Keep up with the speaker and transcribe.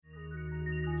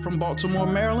From Baltimore,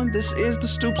 Maryland, this is The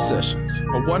Stoop Sessions,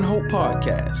 a One Hope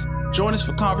podcast. Join us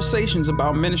for conversations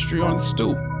about ministry on the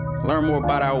stoop. Learn more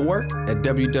about our work at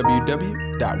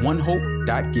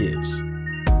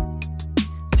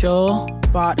www.onehope.gives. Joel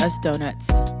bought us donuts.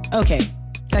 Okay,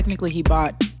 technically he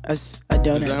bought us a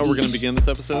donut. Is that how we're going to begin this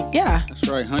episode? Yeah. That's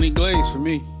right. Honey glaze for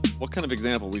me. What kind of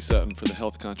example are we setting for the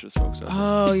health conscious folks out there?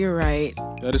 Oh, you're right.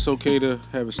 That it's okay to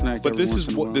have a snack. But every this once is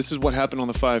in a what while. this is what happened on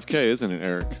the 5K, isn't it,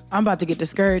 Eric? I'm about to get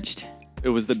discouraged. It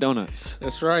was the donuts.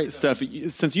 That's right. Steph,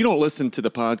 since you don't listen to the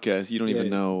podcast, you don't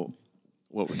even know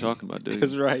what we're talking about, do you?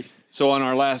 That's right. So on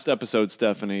our last episode,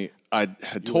 Stephanie, I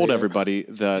had told everybody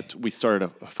that we started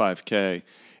a 5K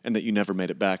and that you never made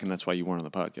it back, and that's why you weren't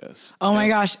on the podcast. Oh my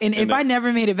gosh. And if I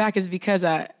never made it back, it's because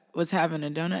I was having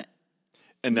a donut.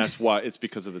 And that's why it's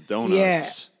because of the donuts. Yeah.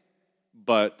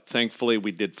 But thankfully,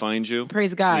 we did find you.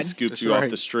 Praise God. We scooped That's you right.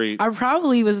 off the street. I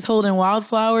probably was holding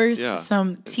wildflowers, Yeah.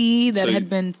 some tea that So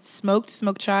had been smoked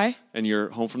chai. And you're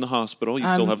home from the hospital. You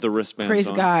still have the wristbands Praise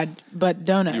on. God. But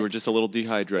donuts. You were just a little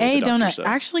dehydrated. Hey, the doctor donut. said.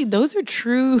 Actually, those are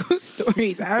true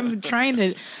stories. I'm trying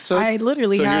to. So- I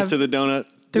literally So have here's to the donut.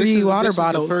 three water this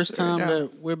bottles. Is the first time Yeah.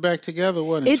 that we're back together.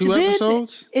 What, in It's two been,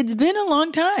 episodes? It's been a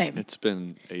long time. It's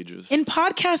been ages. In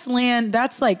podcast land,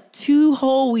 that's like 2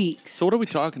 whole weeks. So what are we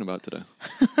talking about today?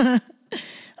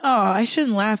 Oh, I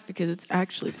shouldn't laugh because it's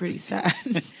actually pretty sad.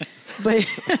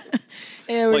 But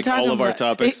yeah, we're Like talking all of our about-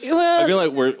 topics? well, I feel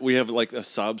like we have like a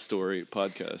sob story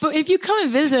podcast. but if you come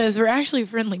and visit us, we're actually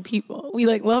friendly people. We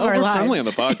like love our we're lives. friendly on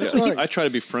the podcast. right. I try to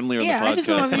be friendlier on Yeah, the I just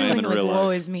don't podcast want than I am feeling in like real woe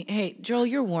life. is me. Hey, Joel,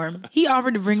 you're warm. He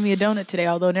offered to bring me a donut today,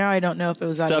 although now I don't know if it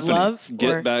was out of Stephanie, love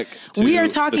get or back to we are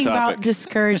the talking about topic.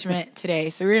 discouragement today.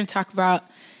 So we're going to talk about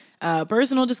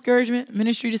personal discouragement,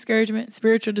 ministry discouragement,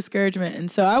 spiritual discouragement. And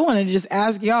so I wanted to just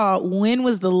ask y'all, when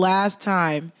was the last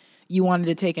time you wanted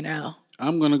to take an L?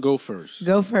 I'm going to go first.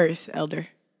 Go first, Elder.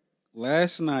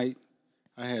 Last night,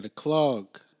 I had a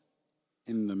clog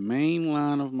in the main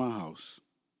line of my house.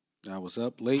 I was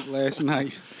up late last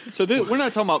night. So we're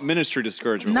not talking about ministry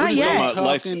discouragement. Not we're just yet. talking about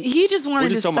life. He just wanted We're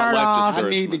to just talking about start life off. I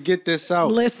need to get this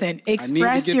out. Listen, I need to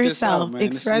express get this yourself. out, man. This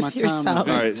is Express my time yourself.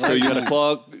 to All right, so you had a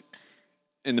clog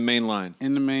in the main line.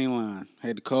 In the main line. I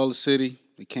had to call the city.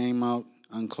 They came out,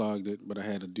 unclogged it, but I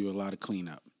had to do a lot of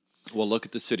cleanup. Well, look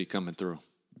at the city coming through.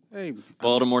 Hey,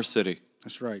 Baltimore City.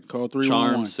 that's right. Call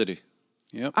 311. Charm City.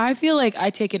 Yep. I feel like I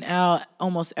take an L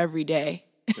almost every day.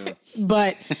 Yeah.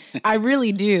 But I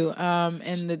really do.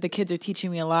 And the kids are teaching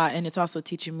me a lot. And it's also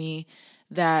teaching me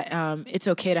that it's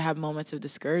okay to have moments of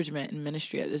discouragement in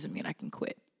ministry. That doesn't mean I can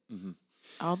quit. Mm-hmm.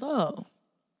 Although,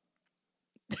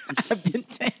 I've been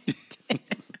tempted.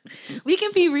 We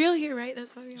can be real here, right?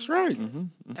 That's why we're That's right.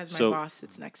 As my So- boss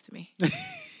sits next to me.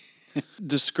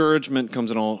 Discouragement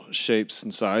comes in all shapes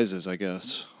and sizes, I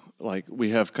guess. Like, we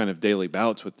have kind of daily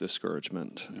bouts with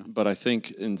discouragement. Yeah. But I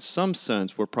think in some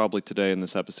sense, we're probably today in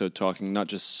this episode talking not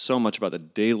just so much about the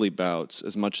daily bouts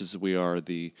as much as we are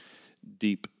the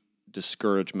deep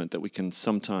discouragement that we can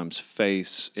sometimes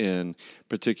face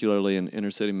particularly in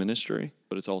inner city ministry.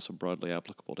 But it's also broadly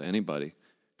applicable to anybody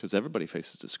because everybody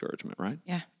faces discouragement, right?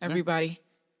 Yeah, everybody.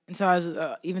 And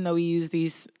so even though we use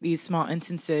these small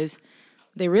instances,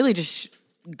 they really just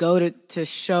go to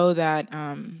show that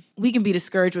we can be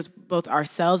discouraged with both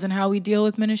ourselves and how we deal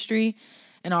with ministry,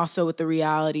 and also with the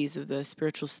realities of the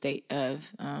spiritual state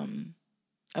of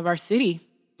our city.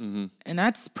 Mm-hmm. And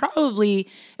that's probably,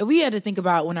 if we had to think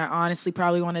about when I honestly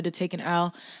probably wanted to take an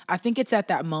L, I think it's at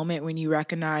that moment when you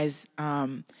recognize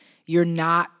you're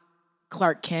not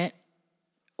Clark Kent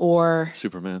or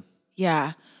Superman.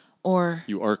 yeah, or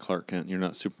You are Clark Kent. You're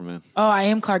not Superman. oh, I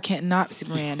am Clark Kent, not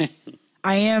Superman.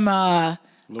 I am.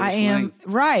 Lane.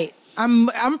 Right. I'm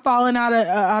falling out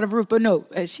of roof, but no,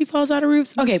 she falls out of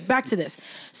roofs. Okay, back to this.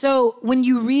 So when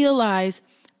you realize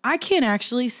I can't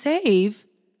actually save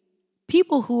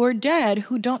people who are dead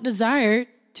who don't desire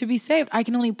to be saved, I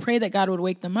can only pray that God would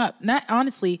wake them up. Not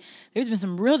honestly, there's been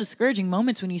some real discouraging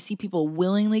moments when you see people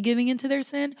willingly giving into their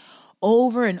sin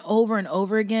over and over and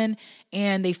over again,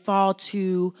 and they fall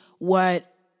to what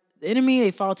the enemy, they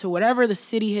fall to whatever the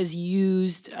city has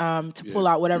used to pull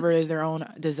out whatever is their own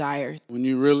desire. When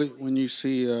you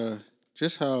see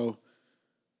just how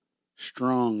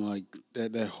strong like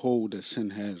that hold that sin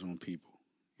has on people,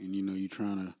 and you're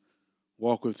trying to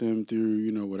walk with them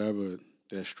through whatever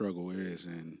that struggle is,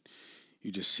 and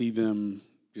you just see them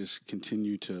just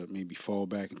continue to maybe fall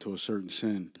back into a certain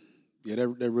sin. Yeah,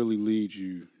 that really leads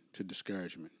you to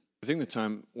discouragement. I think the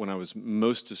time when I was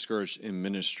most discouraged in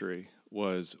ministry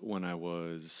was when I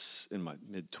was in my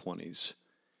mid-20s.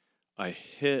 I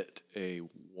hit a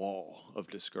wall of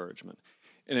discouragement.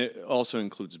 And it also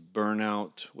includes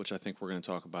burnout, which I think we're going to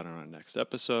talk about in our next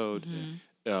episode.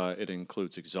 It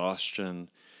includes exhaustion.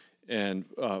 And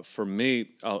for me,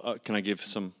 can I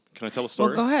tell a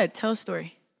story? Well, go ahead. Tell a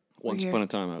story. Once upon a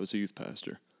time, I was a youth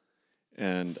pastor.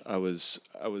 And I was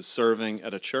serving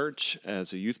at a church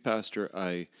as a youth pastor.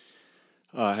 I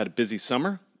had a busy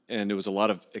summer, and there was a lot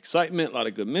of excitement, a lot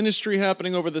of good ministry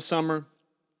happening over the summer.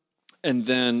 And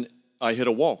then I hit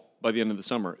a wall by the end of the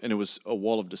summer, and it was a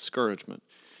wall of discouragement.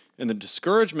 And the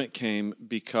discouragement came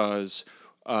because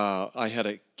I had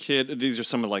a kid. These are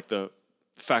some of like the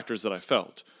factors that I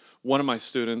felt. One of my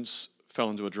students fell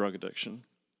into a drug addiction.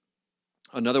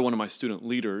 Another one of my student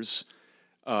leaders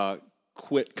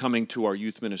quit coming to our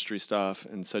youth ministry stuff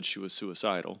and said she was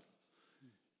suicidal.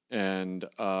 And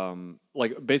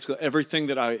basically everything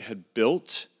that I had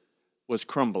built was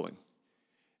crumbling.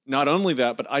 Not only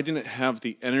that, but I didn't have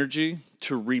the energy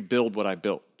to rebuild what I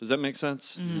built. Does that make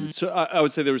sense? Mm-hmm. So I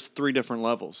would say there was 3 different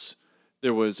levels.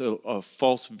 There was a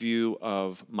false view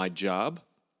of my job,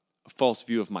 a false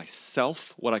view of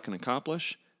myself, what I can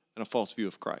accomplish, and a false view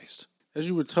of Christ. As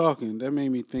you were talking, that made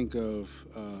me think of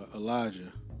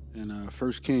Elijah in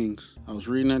 1 Kings. I was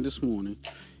reading that this morning,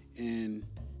 and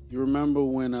you remember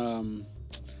when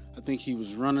I think he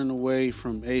was running away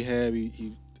from Ahab.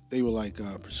 They were like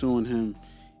pursuing him,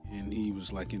 and he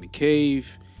was like in a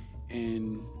cave,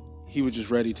 and he was just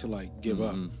ready to like give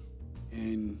up.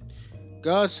 And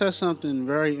God said something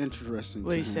very interesting.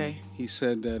 What did he say? He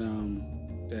said that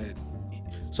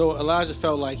so Elijah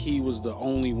felt like he was the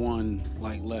only one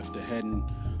like left that hadn't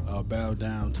bowed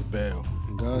down to Baal.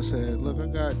 And God said, "Look, I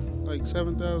got like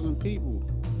 7,000 people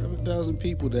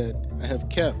that I have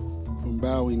kept from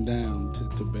bowing down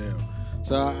to Baal.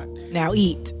 So now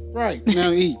eat. Right,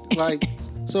 now eat. Like,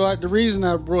 so the reason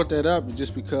I brought that up is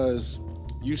just because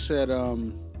you said,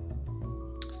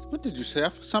 what did you say?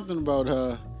 Something about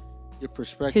your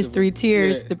perspective. His 3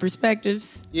 tiers, the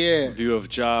perspectives. Yeah. View of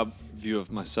job, view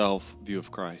of myself, view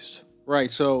of Christ. Right,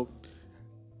 so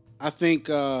I think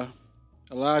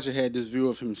Elijah had this view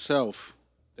of himself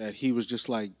that he was just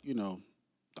like,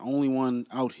 the only one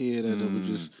out here that was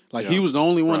just, like, he was the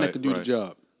only one that could do the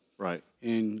job. Right.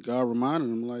 And God reminded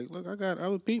him, like, look, I got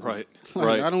other people. Right.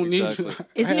 Like, I don't need you. I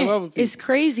have other people. It's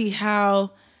crazy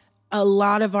how a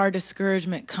lot of our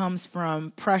discouragement comes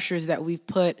from pressures that we've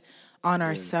put on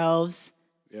ourselves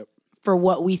for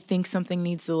what we think something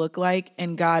needs to look like.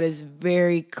 And God is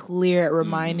very clear at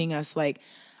reminding us, like,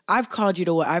 I've called you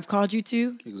to what I've called you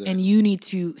to, and you need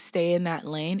to stay in that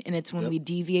lane. And it's when we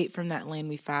deviate from that lane,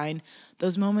 we find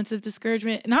those moments of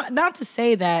discouragement. Not to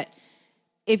say that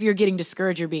if you're getting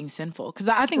discouraged, you're being sinful. Because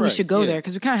I think we should go there,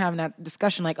 because we're kind of having that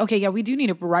discussion like, okay, yeah, we do need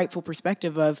a rightful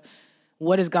perspective of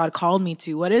what has God called me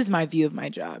to? What is my view of my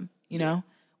job? You know,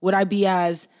 would I be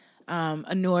as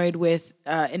annoyed with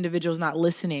individuals not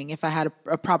listening if I had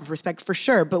a proper perspective? For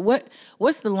sure. But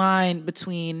what's the line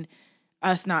between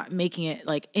us not making it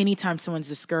like anytime someone's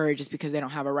discouraged is because they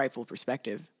don't have a rightful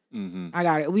perspective?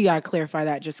 Mm-hmm. We got to clarify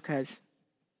that, just because.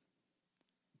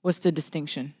 What's the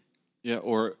distinction? Yeah,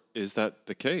 or is that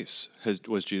the case?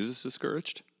 Was Jesus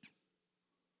discouraged?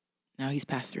 No, he's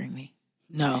pastoring me.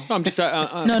 No. I'm just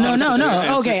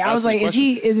No. Okay, I was like, is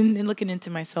he in looking into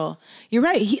my soul? You're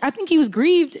right. I think he was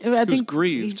grieved. He was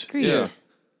grieved. Yeah.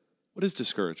 What is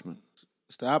discouragement?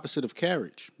 It's the opposite of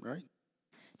courage, right?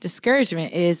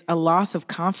 Discouragement is a loss of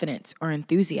confidence or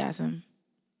enthusiasm.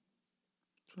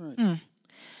 That's right.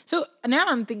 So now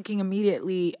I'm thinking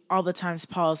immediately all the times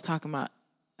Paul is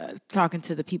talking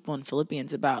to the people in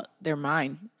Philippians about their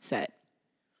mindset.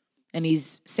 And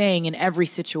he's saying in every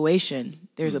situation,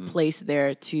 there's a place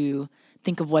there to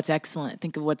think of what's excellent,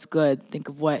 think of what's good, think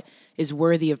of what is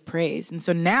worthy of praise. And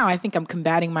so now I think I'm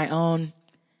combating my own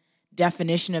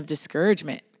definition of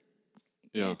discouragement.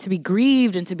 Yeah. To be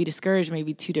grieved and to be discouraged may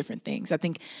be 2 different things. I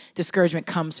think discouragement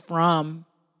comes from,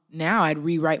 now I'd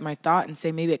rewrite my thought and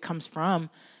say maybe it comes from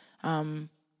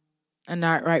a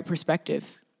not right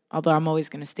perspective. Although I'm always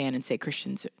going to stand and say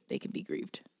Christians, they can be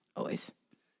grieved, always.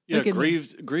 Yeah,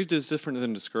 grieved is different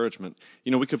than discouragement.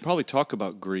 We could probably talk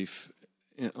about grief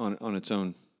on its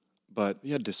own, but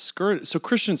yeah, discouraged. So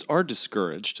Christians are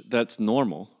discouraged. That's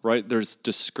normal, right? There's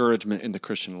discouragement in the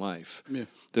Christian life. Yeah.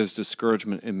 There's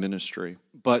discouragement in ministry.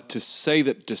 But to say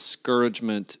that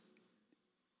discouragement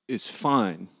is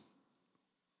fine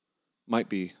might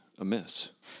be amiss.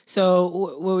 So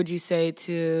what would you say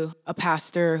to a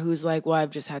pastor who's like, well, I've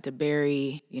just had to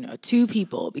bury, 2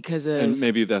 people because of... And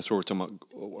maybe that's what we're talking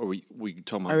about. Are we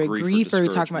talking about grief or are we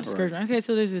talking about discouragement? Right. Okay,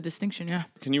 so there's a distinction, yeah.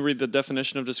 Can you read the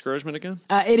definition of discouragement again?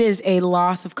 It is a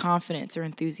loss of confidence or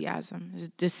enthusiasm. There's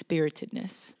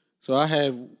dispiritedness. So I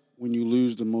have when you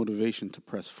lose the motivation to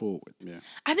press forward. Yeah.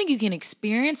 I think you can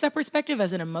experience that perspective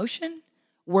as an emotion,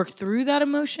 work through that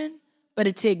emotion,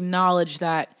 but to acknowledge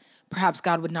that perhaps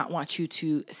God would not want you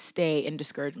to stay in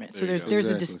discouragement. So there's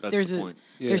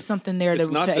there's something there to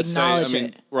acknowledge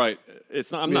it. Right.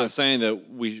 It's not. I'm not saying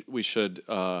that we should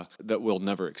that we'll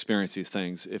never experience these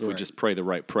things if we just pray the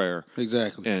right prayer.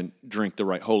 Exactly. And drink the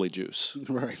right holy juice.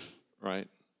 Right. Right.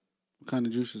 What kind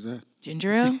of juice is that?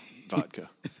 Ginger ale. Vodka.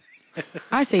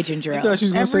 I say ginger ale. I thought she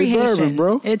was gonna say bourbon,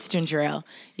 bro. It's ginger ale,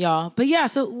 y'all. But yeah,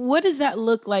 so what does that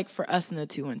look like for us in the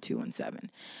 21217?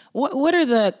 What are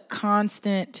the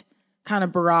constant kind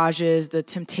of barrages, the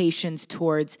temptations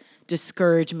towards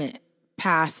discouragement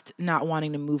past not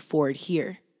wanting to move forward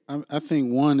here? I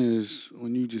think one is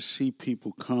when you just see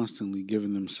people constantly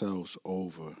giving themselves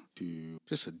over to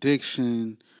just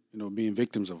addiction, being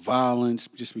victims of violence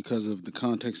just because of the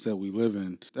context that we live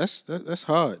in. That's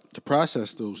hard to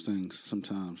process those things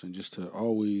sometimes, and just to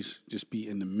always just be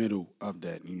in the middle of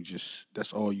that, and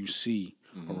that's all you see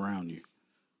around you.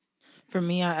 For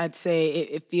me, I'd say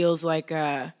it feels like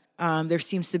there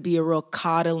seems to be a real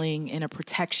coddling and a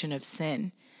protection of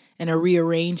sin, and a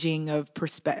rearranging of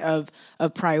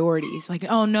priorities. Like,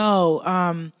 oh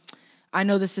no, I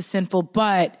know this is sinful,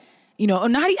 but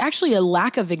not actually a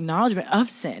lack of acknowledgement of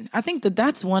sin. I think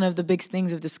that's one of the big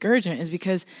things of discouragement, is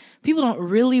because people don't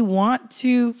really want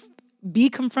to be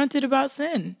confronted about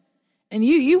sin. And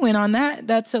you went on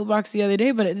that soapbox the other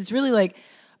day, but it's really like,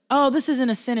 oh, this isn't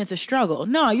a sin, it's a struggle.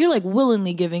 No, you're like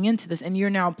willingly giving into this, and you're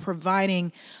now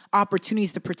providing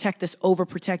opportunities to protect this,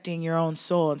 overprotecting your own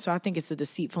soul. And so I think it's the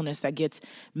deceitfulness that gets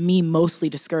me mostly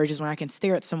discouraged, is when I can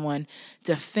stare at someone,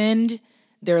 defend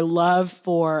their love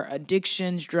for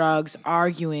addictions, drugs,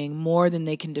 arguing more than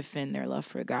they can defend their love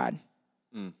for God.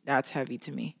 That's heavy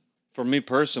to me. For me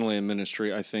personally in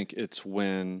ministry, I think it's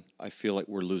when I feel like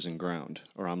we're losing ground,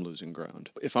 or I'm losing ground.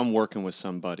 If I'm working with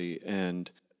somebody and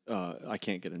I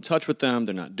can't get in touch with them,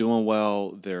 they're not doing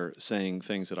well, they're saying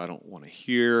things that I don't want to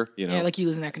hear, Yeah, like you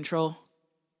losing that control.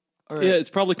 Yeah, it's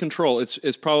probably control.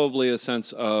 It's probably a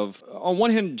sense of, on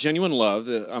one hand, genuine love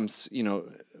that I'm,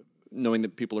 knowing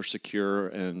that people are secure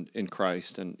and in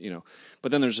Christ, and but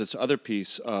then there's this other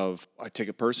piece of, I take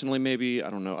it personally. Maybe, I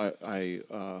don't know.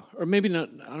 Or maybe not.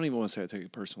 I don't even want to say I take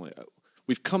it personally.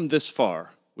 We've come this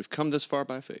far. We've come this far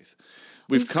by faith.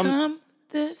 We've come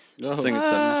this. Singing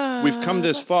stuff. We've come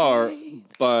this far,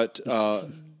 but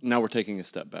now we're taking a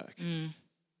step back.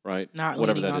 Right? Not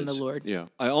whatever leaning that on is. the Lord. Yeah.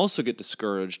 I also get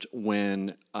discouraged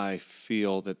when I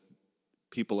feel that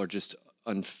people are just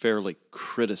unfairly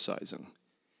criticizing.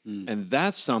 And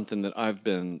that's something that I've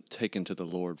been taken to the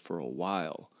Lord for a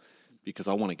while, because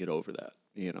I want to get over that.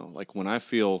 Like when I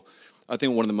think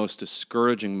one of the most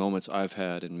discouraging moments I've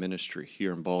had in ministry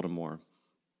here in Baltimore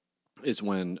is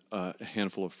when a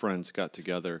handful of friends got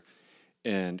together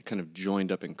and kind of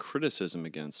joined up in criticism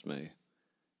against me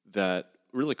that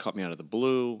really caught me out of the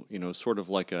blue, sort of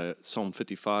like a Psalm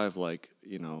 55, like,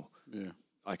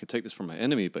 I could take this from my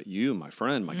enemy, but you, my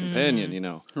friend, my companion,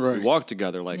 we walk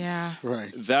together. Like,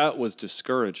 that was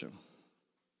discouraging.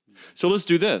 So let's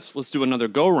do this. Let's do another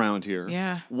go-round here.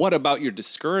 Yeah. What about your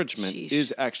discouragement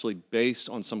is actually based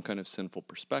on some kind of sinful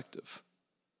perspective?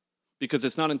 Because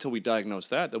it's not until we diagnose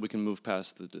that we can move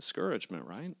past the discouragement,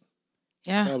 right?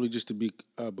 Yeah. Probably just to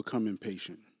become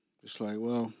impatient. It's like,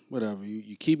 well, whatever.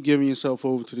 You keep giving yourself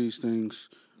over to these things.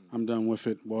 I'm done with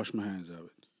it. Wash my hands of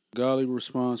it. Godly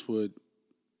response would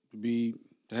be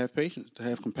to have patience, to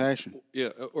have compassion. Yeah,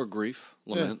 or grief,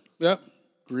 lament. Yeah. Yep,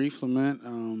 grief, lament.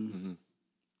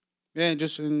 Yeah,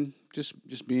 just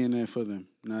being there for them,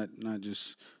 not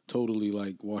just totally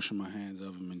like washing my hands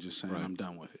of them and just saying I'm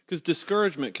done with it. Because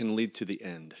discouragement can lead to the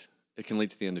end. It can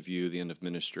lead to the end of you, the end of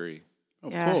ministry.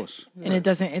 Of course, and it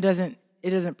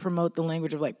doesn't promote the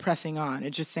language of like pressing on.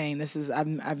 It's just saying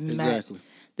I've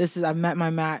met my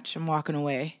match. I'm walking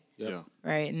away. Yeah.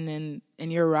 Right. And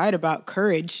you're right about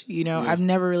courage. I've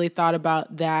never really thought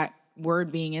about that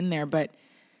word being in there, but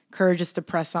courage is to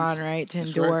press on, right? To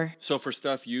endure. Right. So for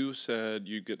Steph, you said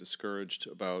you get discouraged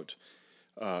about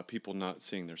people not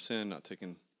seeing their sin, not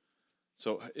taking.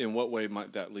 So in what way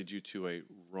might that lead you to a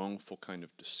wrongful kind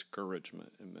of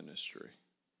discouragement in ministry?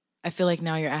 I feel like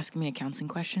now you're asking me a counseling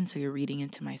question, so you're reading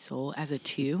into my soul as a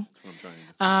 2. That's what I'm trying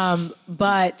to do.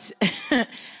 But Did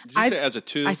you say as a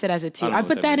 2? I said as a 2. I what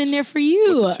put that means. in there for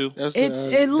you. What's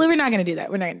a 2? We're not gonna do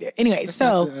that. We're not gonna do it anyway.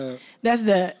 So that's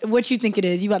what you think it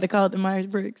is. You about to call it the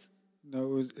Myers-Briggs?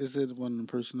 No, is it one of the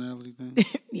personality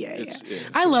things? Yeah.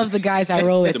 I love the guys I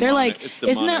roll with. They're like,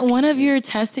 isn't that one of your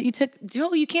tests that you took?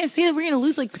 Joe, you can't say that we're going to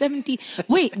lose like 70.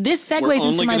 Wait, this segues into my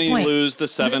point. We're only going to lose the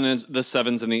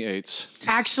sevens and the eights.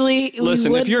 Actually,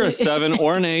 listen, if you're a 7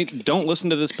 or an 8, don't listen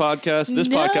to this podcast. This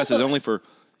podcast is only for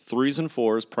 3s and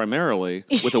 4s primarily,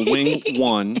 with a wing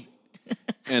 1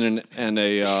 and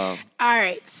a. All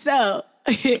right, so.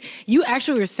 You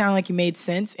actually sound like you made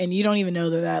sense, and you don't even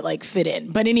know that like fit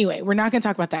in. But anyway, we're not going to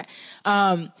talk about that.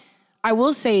 I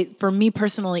will say, for me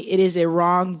personally, it is a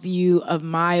wrong view of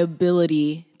my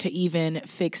ability to even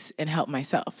fix and help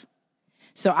myself.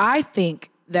 So I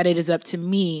think that it is up to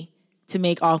me to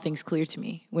make all things clear to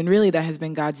me, when really that has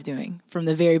been God's doing from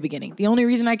the very beginning. The only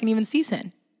reason I can even see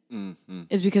sin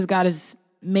is because God has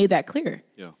made that clear.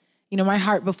 Yeah. You know, my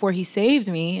heart before he saved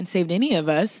me and saved any of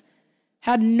us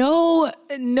had no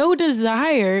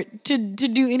desire to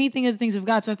do anything of the things of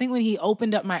God. So I think when he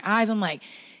opened up my eyes, I'm like,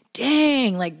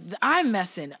 dang, like I'm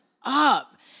messing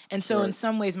up. And so in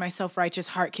some ways, my self-righteous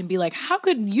heart can be like, how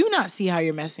could you not see how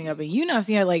you're messing up? And you not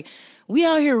see how, like, we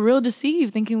out here real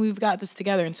deceived thinking we've got this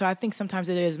together. And so I think sometimes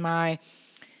it is my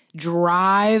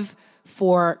drive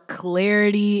for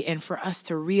clarity and for us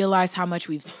to realize how much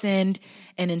we've sinned.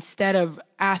 And instead of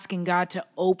asking God to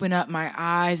open up my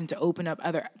eyes and to open up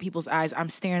other people's eyes, I'm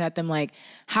staring at them like,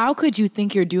 how could you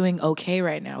think you're doing okay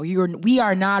right now? We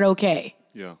are not okay.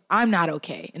 Yeah. I'm not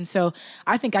okay. And so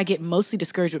I think I get mostly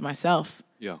discouraged with myself.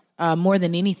 Yeah. More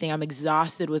than anything, I'm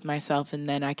exhausted with myself, and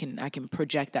then I can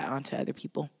project that onto other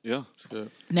people. Yeah. That's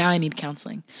good. Now I need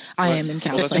counseling. I am in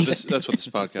counseling. Well, that's what this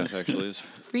podcast actually is.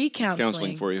 Free counseling. It's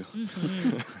counseling for you.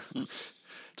 Mm-hmm.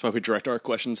 That's why we direct our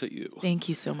questions at you. Thank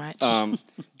you so much.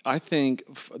 I think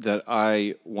that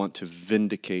I want to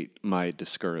vindicate my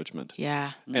discouragement.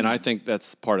 Yeah. And I think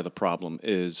that's part of the problem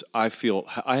is I feel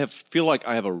like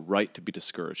I have a right to be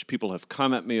discouraged. People have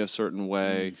come at me a certain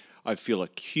way. I feel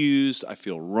accused. I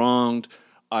feel wronged.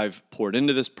 I've poured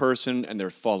into this person and they're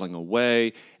falling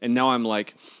away. And now I'm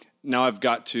like, now I've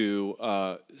got to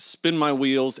spin my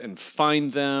wheels and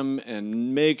find them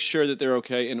and make sure that they're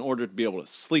okay in order to be able to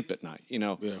sleep at night, you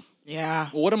know? Yeah.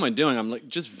 Well, what am I doing? I'm like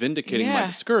just vindicating my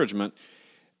discouragement.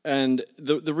 And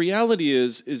the reality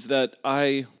is that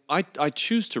I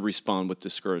choose to respond with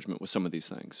discouragement with some of these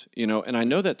things, you know? And I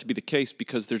know that to be the case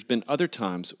because there's been other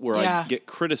times where I get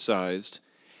criticized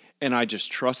and I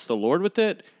just trust the Lord with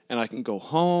it. And I can go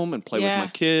home and play with my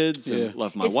kids and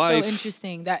love my wife. It's so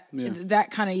interesting. That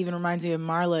kind of even reminds me of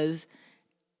Marla's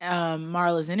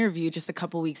interview just a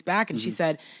couple weeks back. And she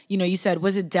said, you know, you said,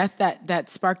 was it death that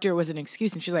sparked her or was it an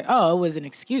excuse? And she's like, oh, it was an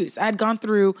excuse. I had gone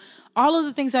through all of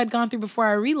the things I'd gone through before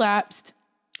I relapsed.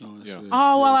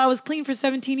 While I was clean for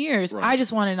 17 years. Right. I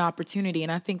just wanted an opportunity.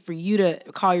 And I think for you to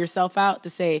call yourself out to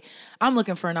say, I'm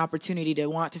looking for an opportunity to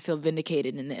want to feel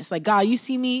vindicated in this. Like, God, you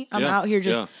see me? I'm out here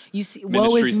just, you see,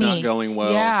 woe is me. Ministry's not going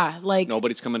well. Yeah. Like,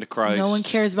 nobody's coming to Christ. No one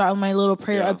cares about my little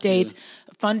prayer updates.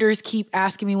 Funders keep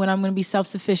asking me when I'm going to be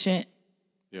self-sufficient.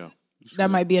 Yeah.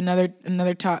 That might be another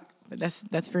talk. But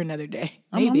that's for another day.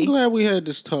 Maybe. I'm glad we had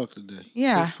this talk today.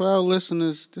 Yeah. For our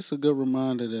listeners, this is a good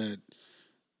reminder that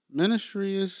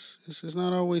ministry is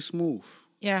not always smooth.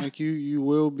 Yeah. Like you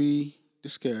will be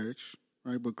discouraged,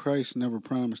 right? But Christ never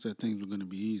promised that things were going to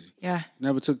be easy. Yeah.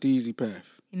 Never took the easy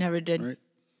path. He never did. Right?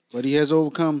 But he has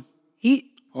overcome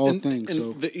all things. And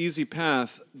so the easy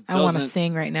path I want to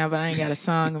sing right now, but I ain't got a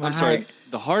song in my heart. Sorry.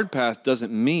 The hard path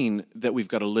doesn't mean that we've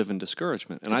got to live in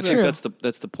discouragement. And I think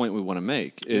that's the point we want to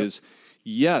make is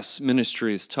yes,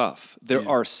 ministry is tough. There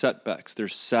are setbacks,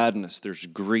 there's sadness, there's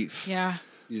grief. Yeah.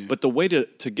 But the way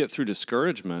to get through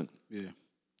discouragement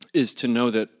is to know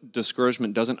that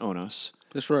discouragement doesn't own us.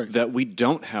 That's right. That we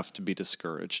don't have to be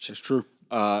discouraged. That's true.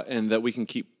 And that we can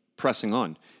keep pressing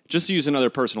on. Just to use another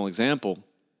personal example,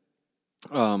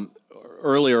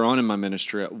 earlier on in my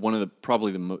ministry, one of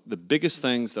the biggest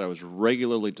things that I was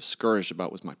regularly discouraged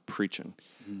about was my preaching.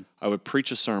 Mm-hmm. I would preach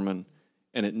a sermon,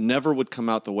 and it never would come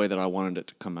out the way that I wanted it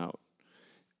to come out.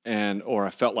 Or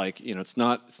I felt like, you know, it's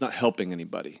not helping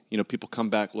anybody. You know, people come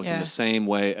back looking the same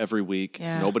way every week.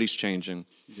 Yeah. Nobody's changing.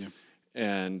 Yeah.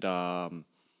 And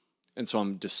so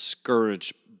I'm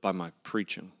discouraged by my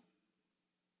preaching.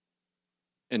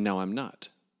 And now I'm not.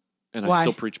 And I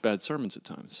still preach bad sermons at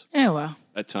times. Yeah, well.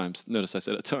 At times. Notice I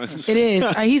said at times. It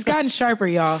is. He's gotten sharper,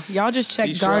 y'all. Y'all just check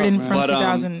Garden from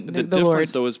 2000. The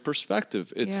difference, though, is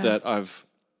perspective. It's that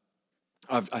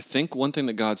I think one thing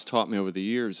that God's taught me over the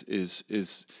years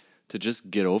is to just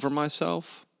get over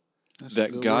myself. That's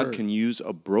that God can use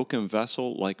a broken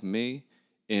vessel like me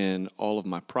in all of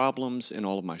my problems, in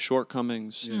all of my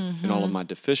shortcomings, in all of my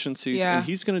deficiencies. Yeah. And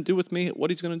he's going to do with me what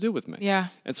he's going to do with me. Yeah.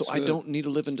 And so I don't need to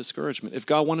live in discouragement. If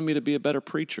God wanted me to be a better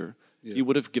preacher, he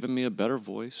would have given me a better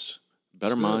voice,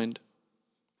 better mind.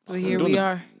 Well, here we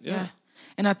are. Yeah.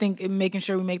 And I think making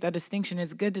sure we make that distinction,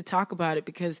 it's good to talk about it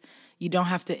because you don't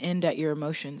have to end at your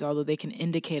emotions, although they can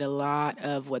indicate a lot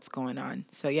of what's going on.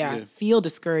 So, feel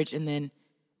discouraged and then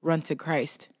run to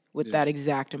Christ with that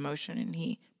exact emotion. And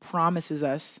he promises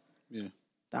us the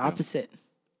opposite.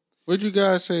 What'd you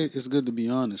guys say? It's good to be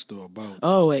honest, though, about.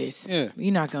 Always. Yeah.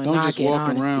 You're not going to Don't not just get walk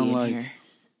honesty around in like here.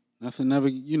 nothing never,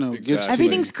 gets to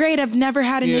Everything's you. great. I've never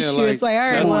had an issue. like, It's like,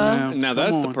 all right, come on well. Now Come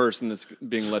that's the on. person that's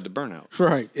being led to burnout.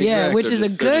 Right. Exactly. Yeah, which They're is a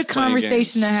just- they're good just playing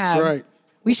conversation to games. have. Right.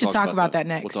 We should talk about that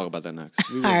next. We'll talk about that next.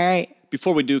 All right.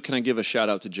 Before we do, can I give a shout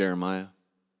out to Jeremiah?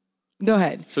 Go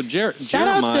ahead. So Shout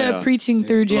Jeremiah, out to preaching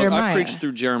through Look, Jeremiah. I preached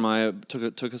through Jeremiah.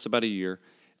 Took us about a year,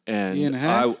 and Year and a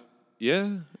half?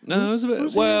 No, it was a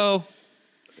bit. Well,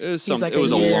 it was He's like it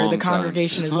was a a year. long The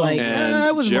congregation is like, And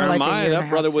it was more Jeremiah, like a year and a that half,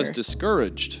 brother was sir.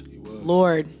 discouraged.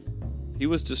 Lord. He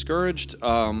was discouraged.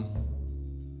 How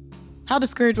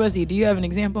discouraged was he? Do you have an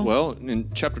example? Well, in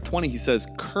chapter 20, he says,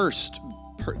 "Cursed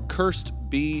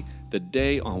be the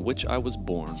day on which I was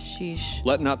born. Sheesh.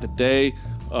 Let not the day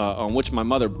on which my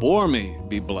mother bore me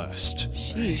be blessed."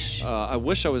 Sheesh. I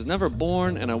wish I was never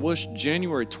born, and I wish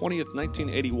January 20th,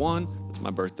 1981, that's my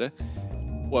birthday,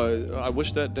 I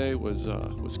wish that day was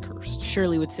cursed.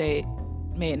 Shirley would say,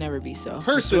 may it never be so.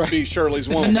 Cursed be Shirley's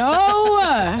womb.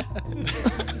 No!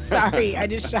 Sorry, I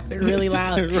just shouted really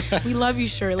loud. We love you,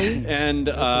 Shirley. And,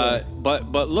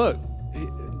 but look,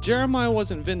 Jeremiah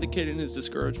wasn't vindicating his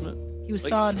discouragement. He was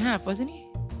sawed in half, wasn't he?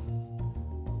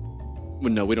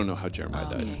 Well, no, we don't know how Jeremiah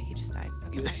died. Yeah, he just died.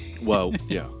 Okay, bye. Well,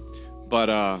 yeah. But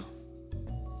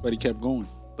But he kept going.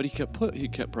 he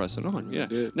kept pressing on. Yeah.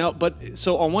 did. Now,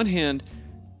 so on one hand,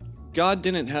 God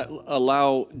didn't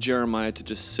allow Jeremiah to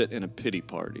just sit in a pity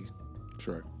party. That's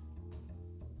right.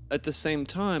 At the same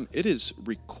time, it is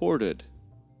recorded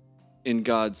in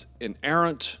God's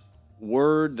inerrant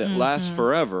word that lasts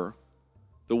forever,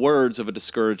 the words of a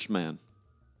discouraged man.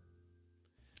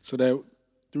 So that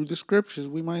through the scriptures,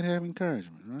 we might have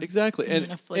encouragement, right? Exactly.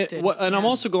 And afflicted, I'm yeah.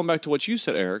 also going back to what you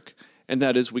said, Eric, and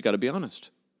that is we got to be honest.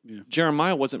 Yeah.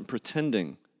 Jeremiah wasn't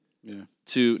pretending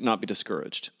to not be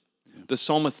discouraged. Yeah. The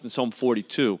psalmist in Psalm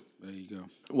 42, There you go.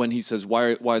 when he says,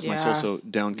 why is my soul Yeah. so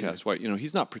downcast? Why,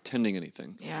 he's not pretending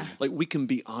anything. Yeah. Like, we can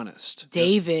be honest.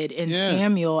 David and Yeah.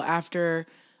 Samuel, after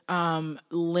land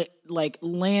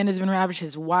has been ravaged,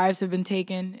 his wives have been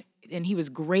taken, and he was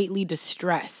greatly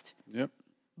distressed. Yep.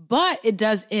 But it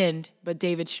does end, but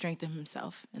David strengthened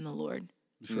himself in the Lord.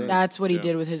 right. That's what he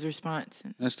did with his response.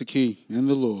 And That's the key. In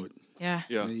the Lord. yeah.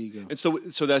 Yeah. There you go. And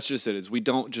so that's just it, is we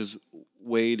don't just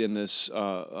wade in this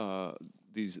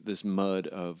this mud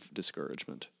of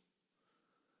discouragement.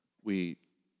 We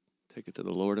take it to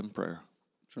the Lord in prayer.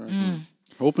 That's right.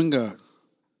 Hope in God.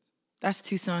 That's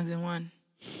 2 songs in one.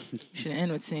 We should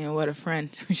end with singing What a Friend.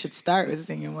 We should start with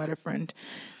singing What a Friend.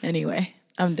 Anyway,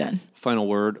 I'm done. Final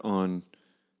word on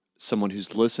someone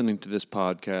who's listening to this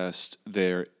podcast.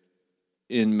 They're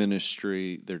in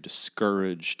ministry. They're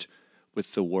discouraged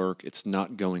with the work. It's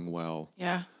not going well.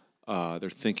 Yeah. They're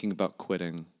thinking about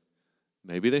quitting.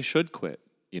 Maybe they should quit.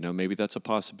 Maybe that's a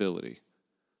possibility.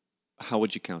 How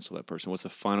would you counsel that person? What's the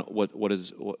final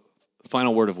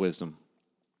word of wisdom?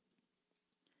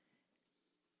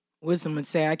 Wisdom would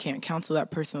say I can't counsel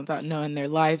that person without knowing their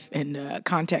life and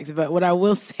context. But what I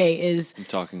will say is, I'm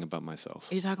talking about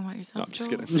myself. are you talking about yourself? No, I'm just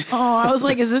Joel? kidding. Oh, I was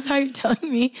like, is this how you're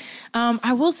telling me?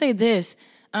 I will say this.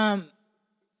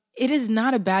 It is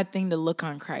not a bad thing to look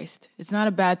on Christ. It's not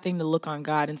a bad thing to look on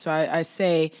God. And so I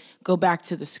say, go back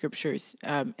to the scriptures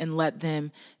and let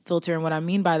them filter. And what I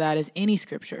mean by that is any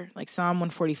scripture, like Psalm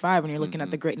 145, when you're looking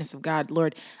at the greatness of God.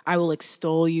 Lord, I will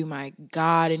extol you, my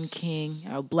God and King.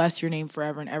 I will bless your name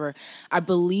forever and ever. I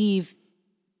believe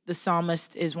the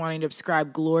psalmist is wanting to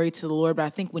ascribe glory to the Lord, but I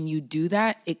think when you do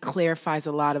that, it clarifies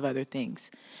a lot of other things.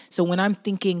 So when I'm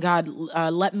thinking, God,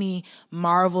 let me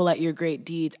marvel at your great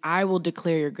deeds, I will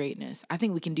declare your greatness. I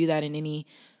think we can do that in any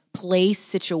place,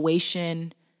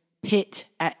 situation, pit,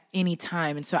 at any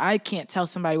time. And so I can't tell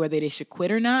somebody whether they should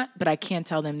quit or not, but I can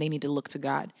tell them they need to look to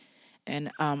God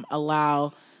and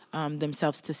allow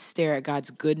themselves to stare at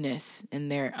God's goodness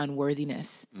and their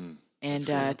unworthiness.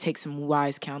 And take some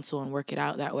wise counsel and work it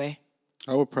out that way.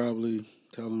 I would probably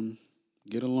tell him,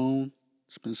 get alone,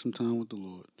 spend some time with the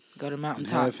Lord. Go to And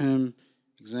mountaintop. have him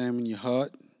examine your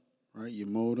heart, right? Your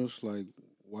motives, like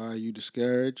why are you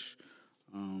discouraged?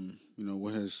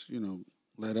 What has,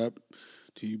 led up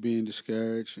to you being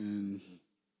discouraged, and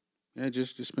Yeah,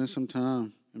 just spend some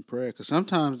time in prayer. Because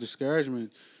sometimes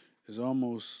discouragement is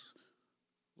almost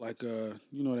like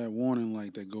that warning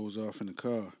light that goes off in the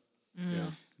car.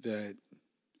 Yeah. That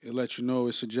it lets you know,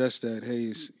 it suggests that,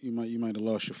 hey, you might have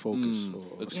lost your focus.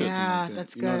 That's or good. Yeah, like that.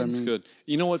 that's You know what I good. mean? It's good.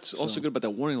 You know what's also good about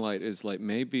that warning light is like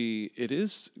maybe it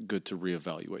is good to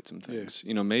reevaluate some things.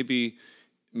 You know, maybe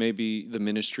the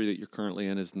ministry that you're currently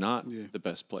in is not the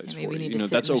best place maybe for we you. need You to know,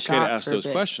 sit that's in the okay to shop ask for a those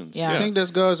bit. questions. Yeah. I think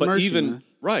that's God's but mercy, even man.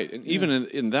 right, and even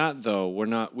in that though,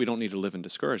 we don't need to live in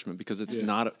discouragement because it's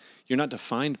not. You're not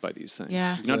defined by these things.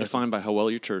 Yeah. You're not defined by how well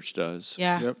your church does.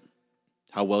 Yeah. Yep,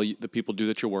 How well the people do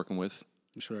that you're working with.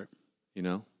 that's right. You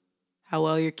know. How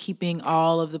well you're keeping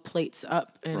all of the plates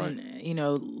up and, Right.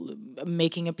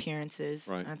 making appearances.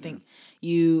 Right. I think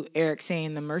you, Eric,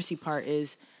 saying the mercy part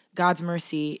is God's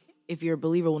mercy, if you're a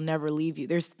believer, will never leave you.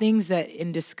 There's things that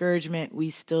in discouragement we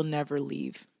still never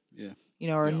leave. Yeah.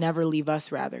 Or never leave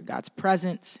us, rather. God's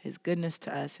presence, his goodness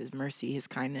to us, his mercy, his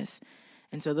kindness.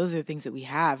 And so those are things that we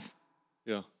have.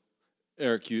 Yeah.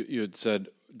 Eric, you had said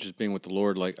just being with the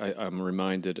Lord, like I'm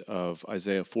reminded of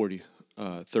Isaiah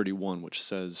 31, which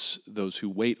says, those who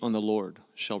wait on the Lord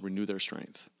shall renew their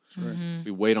strength. Right. We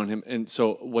wait on him. And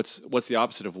so what's the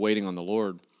opposite of waiting on the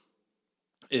Lord?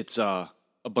 It's a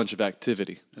bunch of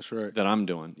activity. That's right. That I'm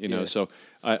doing, you know. So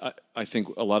I think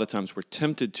a lot of times we're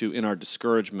tempted to, in our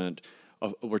discouragement,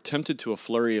 we're tempted to a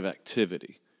flurry of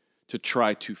activity to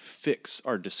try to fix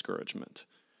our discouragement.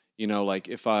 You know, like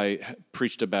if I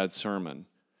preached a bad sermon,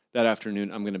 that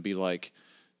afternoon I'm going to be like,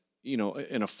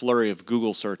 in a flurry of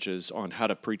Google searches on how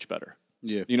to preach better.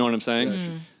 Yeah. You know what I'm saying?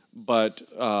 Gotcha. But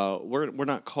we're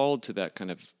not called to that kind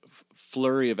of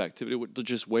flurry of activity. We'll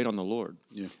just wait on the Lord.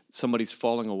 Yeah. Somebody's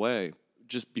falling away.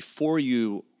 Just before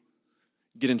you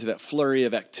get into that flurry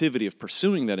of activity of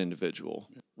pursuing that individual,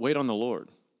 wait on the Lord.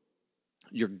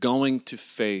 You're going to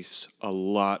face a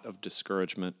lot of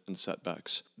discouragement and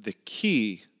setbacks. The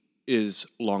key is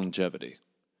longevity.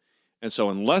 And so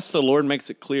unless the Lord makes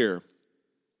it clear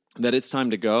that it's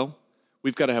time to go,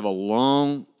 we've got to have a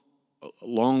long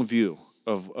view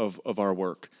of our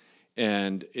work.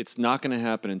 And it's not going to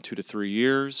happen in 2 to 3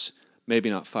 years, maybe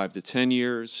not 5 to 10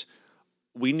 years.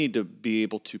 We need to be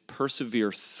able to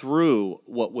persevere through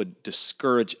what would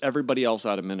discourage everybody else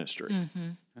out of ministry. Mm-hmm.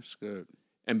 That's good.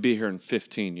 And be here in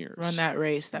 15 years. Run that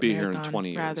race, that be marathon, here in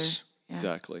 20 rather. years. Yeah.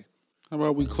 Exactly. How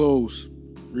about we close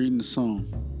reading the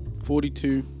Psalm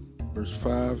 42, verse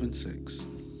 5 and 6.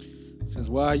 It says,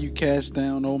 why are you cast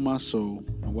down, O my soul,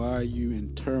 and why are you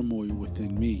in turmoil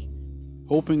within me?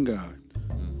 Hope in God,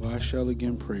 for I shall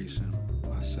again praise him,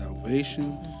 my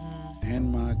salvation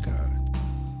and my God.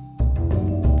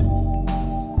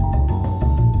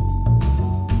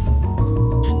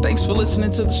 Thanks for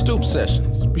listening to the Stoop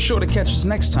Sessions. Be sure to catch us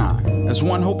next time. As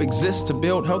One Hope exists to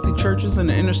build healthy churches in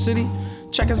the inner city,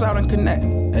 check us out and connect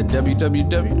at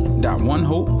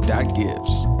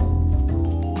www.onehope.gives.